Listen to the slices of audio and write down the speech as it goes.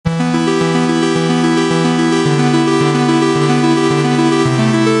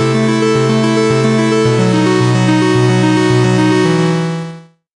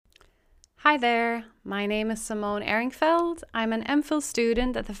My name is Simone Ehringfeld. I'm an MPhil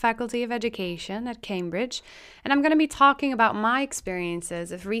student at the Faculty of Education at Cambridge, and I'm going to be talking about my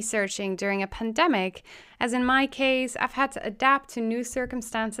experiences of researching during a pandemic, as in my case, I've had to adapt to new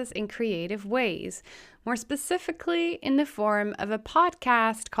circumstances in creative ways, more specifically in the form of a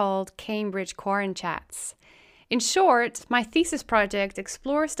podcast called Cambridge Quarant Chats. In short, my thesis project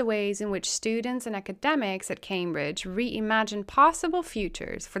explores the ways in which students and academics at Cambridge reimagine possible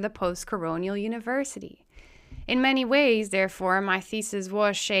futures for the post-coronial university. In many ways, therefore, my thesis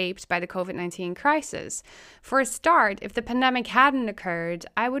was shaped by the COVID-19 crisis. For a start, if the pandemic hadn't occurred,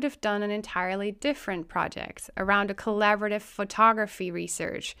 I would have done an entirely different project around a collaborative photography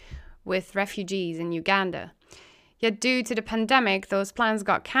research with refugees in Uganda. Yet due to the pandemic, those plans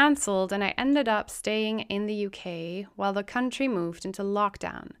got cancelled and I ended up staying in the UK while the country moved into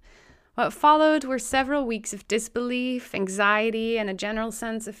lockdown. What followed were several weeks of disbelief, anxiety, and a general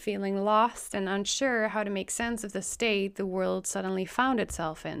sense of feeling lost and unsure how to make sense of the state the world suddenly found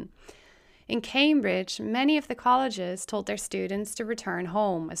itself in. In Cambridge, many of the colleges told their students to return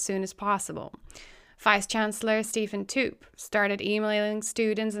home as soon as possible. Vice-Chancellor Stephen Toope started emailing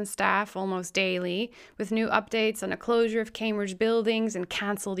students and staff almost daily with new updates on the closure of Cambridge buildings and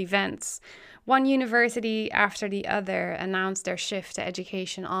cancelled events. One university after the other announced their shift to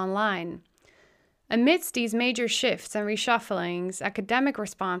education online. Amidst these major shifts and reshufflings, academic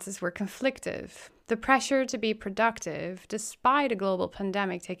responses were conflictive. The pressure to be productive, despite a global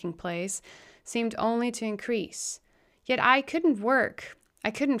pandemic taking place, seemed only to increase. Yet I couldn't work. I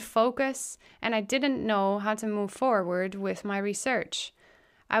couldn't focus, and I didn't know how to move forward with my research.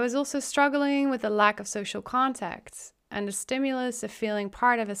 I was also struggling with the lack of social contacts and the stimulus of feeling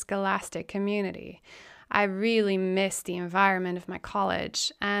part of a scholastic community. I really missed the environment of my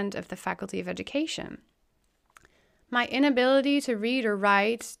college and of the Faculty of Education. My inability to read or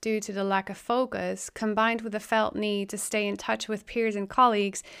write due to the lack of focus, combined with the felt need to stay in touch with peers and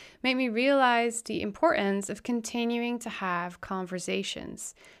colleagues, made me realize the importance of continuing to have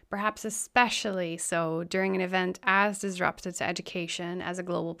conversations, perhaps especially so during an event as disruptive to education as a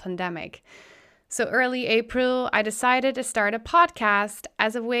global pandemic. So early April, I decided to start a podcast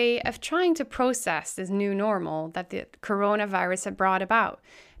as a way of trying to process this new normal that the coronavirus had brought about,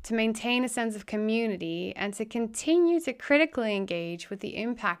 to maintain a sense of community, and to continue to critically engage with the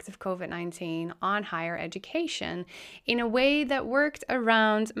impact of COVID-19 on higher education in a way that worked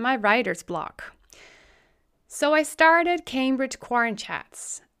around my writer's block. So I started Cambridge Quarant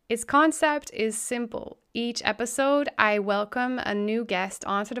Chats. Its concept is simple. Each episode, I welcome a new guest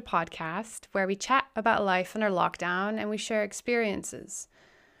onto the podcast where we chat about life under lockdown and we share experiences.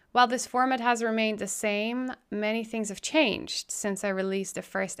 While this format has remained the same, many things have changed since I released the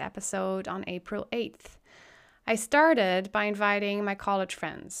first episode on April 8th. I started by inviting my college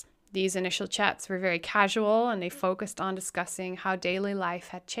friends. These initial chats were very casual and they focused on discussing how daily life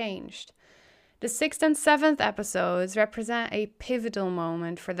had changed. The 6th and 7th episodes represent a pivotal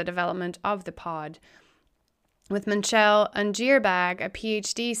moment for the development of the pod. With Michelle Ungerbag, a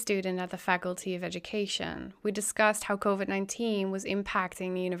PhD student at the Faculty of Education, we discussed how COVID-19 was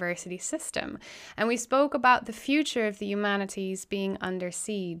impacting the university system, and we spoke about the future of the humanities being under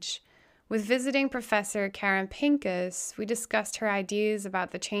siege. With visiting Professor Karen Pincus, we discussed her ideas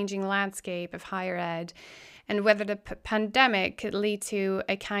about the changing landscape of higher ed and whether the pandemic could lead to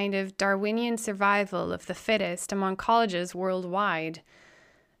a kind of Darwinian survival of the fittest among colleges worldwide.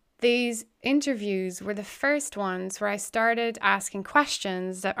 These interviews were the first ones where I started asking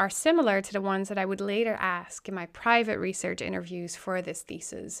questions that are similar to the ones that I would later ask in my private research interviews for this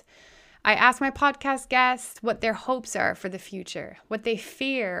thesis. I asked my podcast guests what their hopes are for the future, what they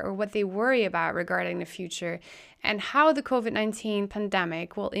fear or what they worry about regarding the future, and how the COVID-19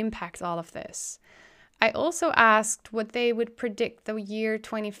 pandemic will impact all of this. I also asked what they would predict the year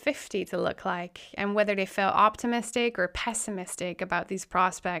 2050 to look like, and whether they felt optimistic or pessimistic about these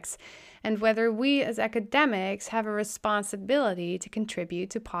prospects, and whether we as academics have a responsibility to contribute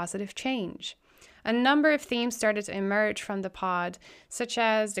to positive change. A number of themes started to emerge from the pod, such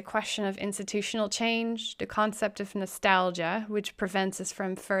as the question of institutional change, the concept of nostalgia, which prevents us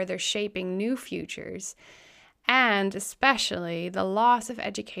from further shaping new futures, and especially the loss of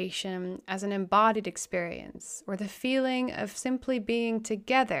education as an embodied experience, or the feeling of simply being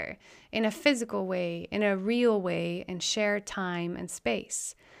together in a physical way, in a real way, in shared time and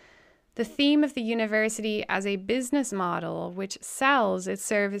space. The theme of the university as a business model which sells its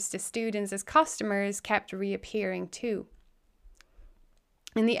service to students as customers kept reappearing too.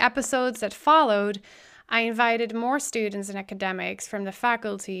 In the episodes that followed, I invited more students and academics from the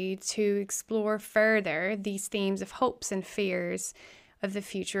faculty to explore further these themes of hopes and fears of the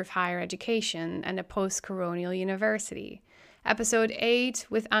future of higher education and a post-colonial university. Episode 8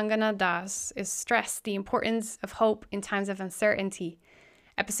 with Angana Das is stressed the importance of hope in times of uncertainty.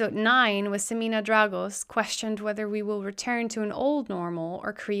 Episode 9 with Semina Dragos questioned whether we will return to an old normal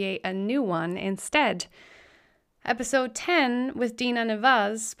or create a new one instead. Episode 10 with Dina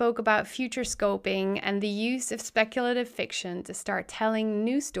Nevaz spoke about future scoping and the use of speculative fiction to start telling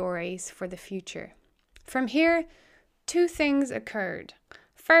new stories for the future. From here, 2 things occurred.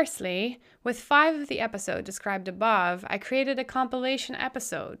 Firstly, with 5 of the episodes described above, I created a compilation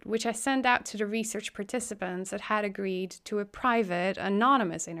episode, which I sent out to the research participants that had agreed to a private,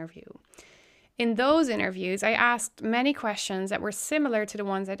 anonymous interview. In those interviews, I asked many questions that were similar to the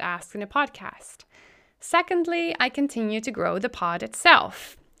ones I'd asked in a podcast. Secondly, I continued to grow the pod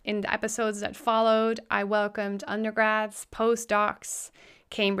itself. In the episodes that followed, I welcomed undergrads, postdocs,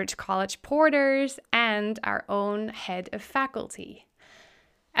 Cambridge College porters, and our own head of faculty.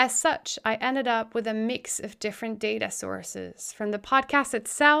 As such, I ended up with a mix of different data sources, from the podcast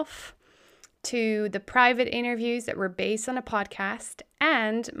itself to the private interviews that were based on a podcast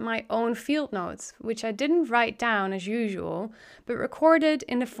and my own field notes, which I didn't write down as usual, but recorded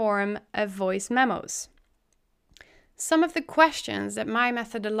in the form of voice memos. Some of the questions that my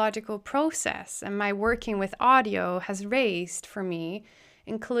methodological process and my working with audio has raised for me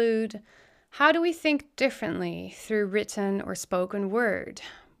include: how do we think differently through written or spoken word?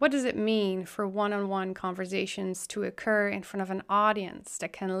 What does it mean for one-on-one conversations to occur in front of an audience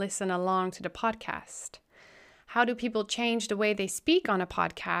that can listen along to the podcast? How do people change the way they speak on a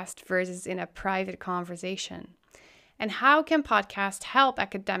podcast versus in a private conversation? And how can podcasts help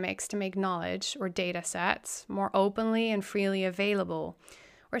academics to make knowledge or data sets more openly and freely available,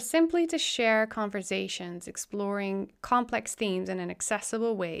 or simply to share conversations exploring complex themes in an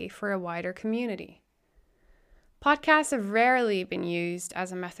accessible way for a wider community? Podcasts have rarely been used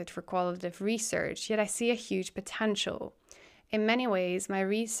as a method for qualitative research, yet I see a huge potential. In many ways, my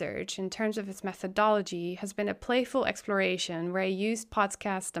research, in terms of its methodology, has been a playful exploration where I used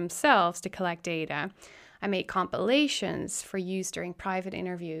podcasts themselves to collect data. I made compilations for use during private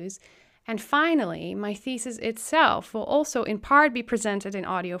interviews. And finally, my thesis itself will also in part be presented in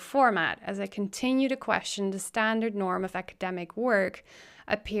audio format as I continue to question the standard norm of academic work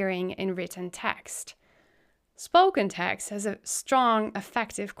appearing in written text. Spoken text has a strong,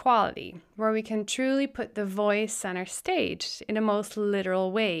 effective quality, where we can truly put the voice center stage in the most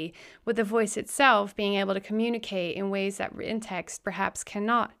literal way, with the voice itself being able to communicate in ways that written text perhaps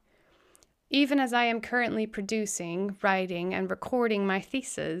cannot. Even as I am currently producing, writing, and recording my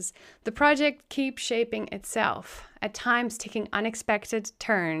thesis, the project keeps shaping itself, at times taking unexpected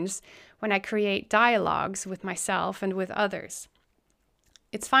turns when I create dialogues with myself and with others.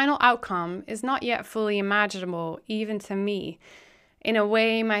 Its final outcome is not yet fully imaginable, even to me. In a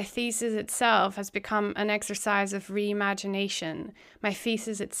way, my thesis itself has become an exercise of reimagination, my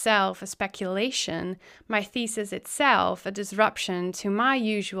thesis itself a speculation, my thesis itself a disruption to my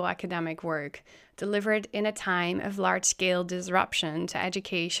usual academic work, delivered in a time of large-scale disruption to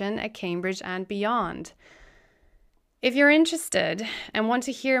education at Cambridge and beyond. If you're interested and want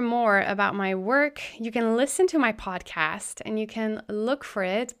to hear more about my work, you can listen to my podcast, and you can look for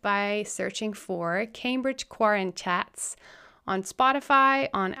it by searching for Cambridge Quarren Chats on Spotify,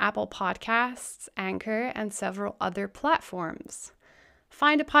 on Apple Podcasts, Anchor, and several other platforms.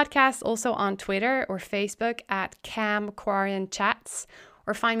 Find the podcast also on Twitter or Facebook at Cam Quarren Chats,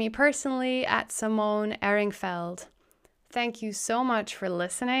 or find me personally at Simone Ehringfeld. Thank you so much for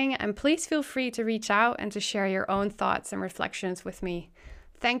listening, and please feel free to reach out and to share your own thoughts and reflections with me.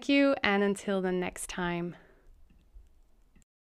 Thank you, and until the next time.